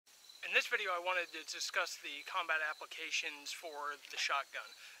In this video I wanted to discuss the combat applications for the shotgun.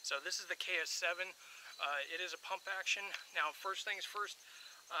 So this is the KS7. It is a pump action. Now first things first,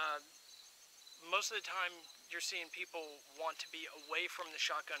 most of the time you're seeing people want to be away from the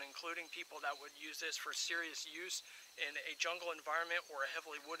shotgun, including people that would use this for serious use in a jungle environment or a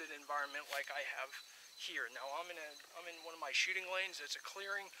heavily wooded environment like I have here. Now I'm in one of my shooting lanes. It's a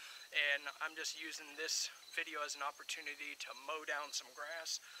clearing, and I'm just using this video as an opportunity to mow down some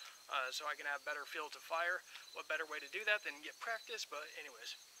grass so I can have better field to fire. What better way to do that than get practice? But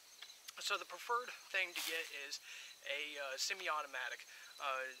anyways, so the preferred thing to get is a semi-automatic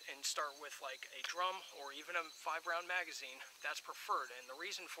and start with like a drum or even a 5-round magazine. That's preferred, and the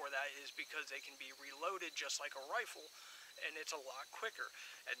reason for that is because they can be reloaded just like a rifle, and it's a lot quicker.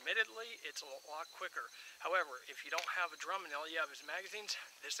 Admittedly, it's a lot quicker. However, if you don't have a drum and all you have is magazines,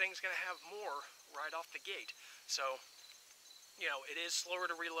 this thing's going to have more right off the gate. So, you know, it is slower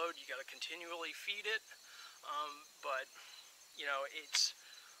to reload. You got to continually feed it, but you know, it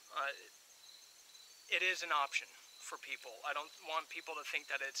is an option for people. I don't want people to think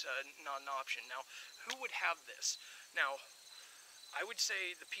that it's not an option. Now, who would have this? Now, I would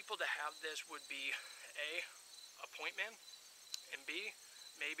say the people to have this would be a point man, and B,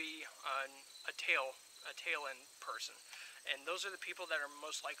 maybe a tail end person. And those are the people that are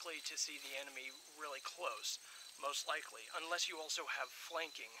most likely to see the enemy really close, most likely, unless you also have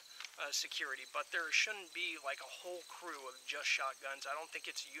flanking security. But there shouldn't be like a whole crew of just shotguns. I don't think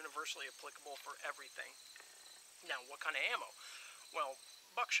it's universally applicable for everything. Now, what kind of ammo? Well,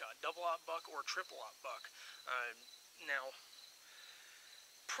 buckshot, double-aught buck or triple-aught buck. Now,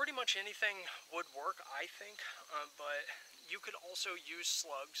 pretty much anything would work, I think, but you could also use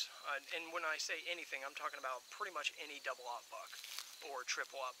slugs, and when I say anything, I'm talking about pretty much any double-aught buck or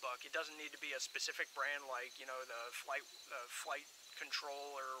triple-aught buck. It doesn't need to be a specific brand like, you know, the flight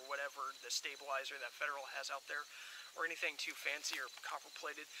control or whatever, the stabilizer that Federal has out there, or anything too fancy or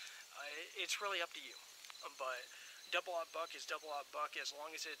copper-plated. It's really up to you, but double-aught buck is double-aught buck as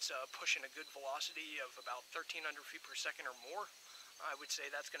long as it's pushing a good velocity of about 1,300 feet per second or more. I would say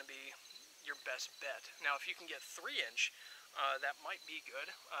that's going to be your best bet. Now, if you can get 3-inch, that might be good.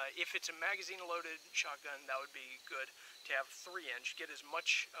 If it's a magazine-loaded shotgun, that would be good to have 3-inch. Get as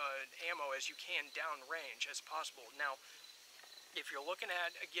much ammo as you can downrange as possible. Now, if you're looking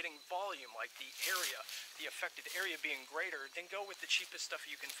at getting volume, like the affected area being greater, then go with the cheapest stuff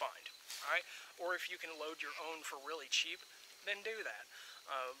you can find. All right? Or if you can load your own for really cheap, then do that.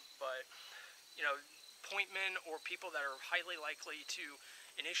 But, you know, point men or people that are highly likely to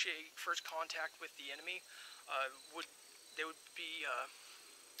initiate first contact with the enemy, it would be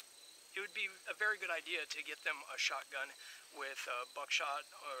a very good idea to get them a shotgun with buckshot,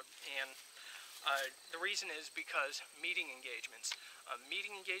 and the reason is because meeting engagements,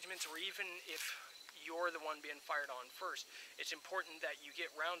 or even if you're the one being fired on first, it's important that you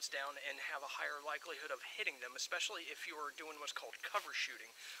get rounds down and have a higher likelihood of hitting them, especially if you're doing what's called cover shooting,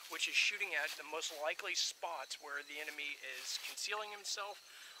 which is shooting at the most likely spots where the enemy is concealing himself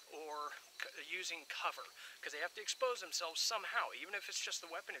or using cover, because they have to expose themselves somehow. Even if it's just the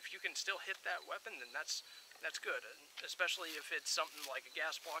weapon, if you can still hit that weapon, then that's good, especially if it's something like a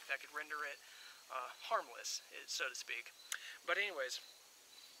gas block that could render it harmless, so to speak. But anyways,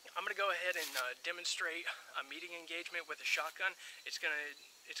 I'm going to go ahead and demonstrate a meeting engagement with a shotgun. It's going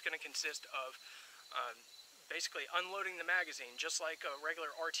to consist of basically unloading the magazine, just like a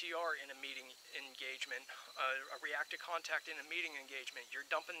regular RTR in a meeting engagement, a react to contact in a meeting engagement. You're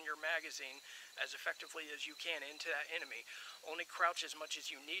dumping your magazine as effectively as you can into that enemy. Only crouch as much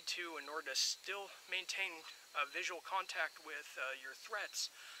as you need to in order to still maintain visual contact with your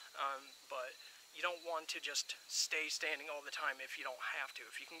threats, but you don't want to just stay standing all the time if you don't have to.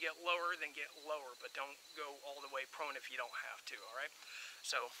 If you can get lower, then get lower, but don't go all the way prone if you don't have to, alright?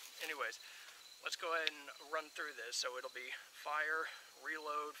 So, anyways, let's go ahead and run through this. So it'll be fire,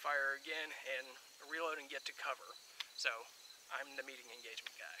 reload, fire again, and reload and get to cover. So, I'm the meeting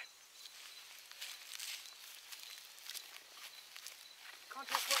engagement guy.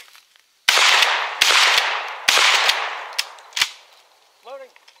 Contact point.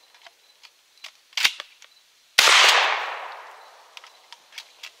 Loading.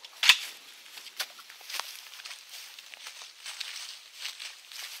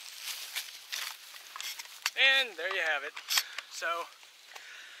 And there you have it. So,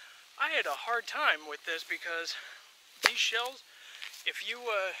 I had a hard time with this because these shells, if you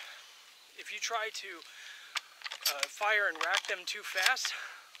try to fire and rack them too fast,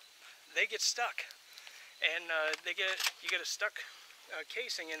 they get stuck, and you get a stuck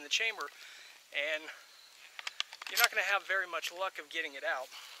casing in the chamber, and you're not going to have very much luck of getting it out.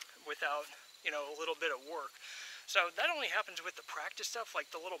 without, you know, a little bit of work. So that only happens with the practice stuff,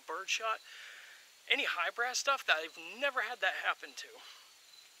 like the little bird shot. Any high brass stuff, that I've never had that happen to.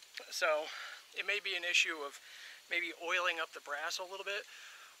 So it may be an issue of maybe oiling up the brass a little bit,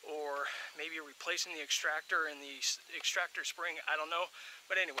 or maybe replacing the extractor and the extractor spring, I don't know.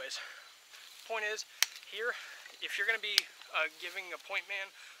 But anyways, point is, here, if you're going to be giving a point man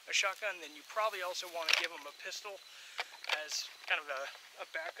a shotgun, then you probably also want to give him a pistol as kind of a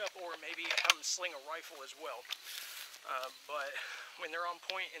backup, or maybe have him sling a rifle as well. But when they're on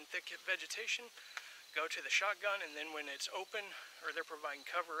point in thick vegetation, go to the shotgun, and then when it's open or they're providing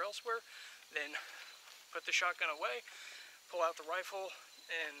cover elsewhere, then put the shotgun away, pull out the rifle,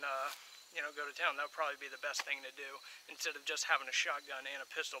 and you know, go to town. That would probably be the best thing to do, instead of just having a shotgun and a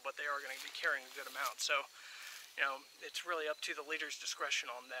pistol, but they are going to be carrying a good amount. So, you know, it's really up to the leader's discretion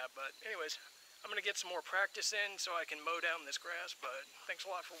on that. But anyways, I'm going to get some more practice in so I can mow down this grass. But thanks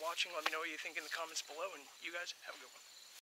a lot for watching. Let me know what you think in the comments below, and you guys have a good one.